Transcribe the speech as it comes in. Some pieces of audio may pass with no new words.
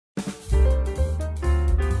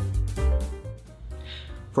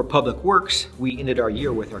For Public Works, we ended our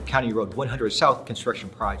year with our County Road 100 South construction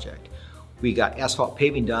project. We got asphalt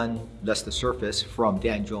paving done, thus the surface, from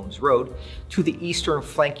Dan Jones Road to the eastern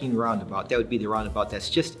flanking roundabout. That would be the roundabout that's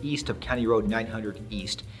just east of County Road 900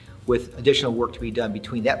 East, with additional work to be done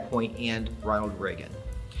between that point and Ronald Reagan.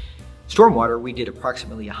 Stormwater, we did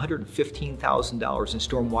approximately $115,000 in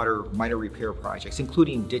stormwater minor repair projects,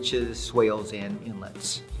 including ditches, swales, and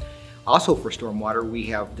inlets. Also for stormwater, we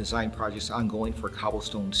have design projects ongoing for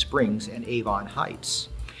Cobblestone Springs and Avon Heights.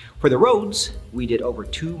 For the roads, we did over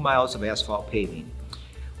 2 miles of asphalt paving.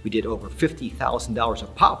 We did over $50,000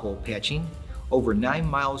 of pothole patching, over 9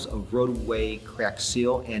 miles of roadway crack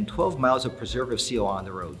seal, and 12 miles of preservative seal on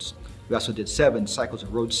the roads. We also did 7 cycles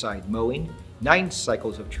of roadside mowing, 9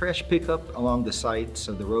 cycles of trash pickup along the sides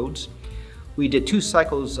of the roads. We did 2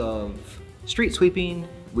 cycles of street sweeping.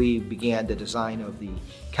 We began the design of the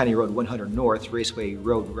County Road 100 North Raceway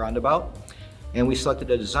Road roundabout, and we selected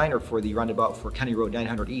a designer for the roundabout for County Road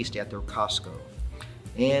 900 East at their Costco.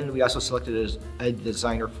 And we also selected a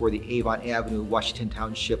designer for the Avon Avenue Washington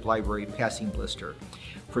Township Library passing blister.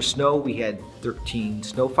 For snow, we had 13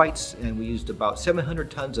 snow fights, and we used about 700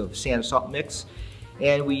 tons of sand salt mix,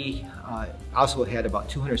 and we also had about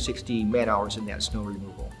 260 man hours in that snow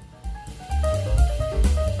removal.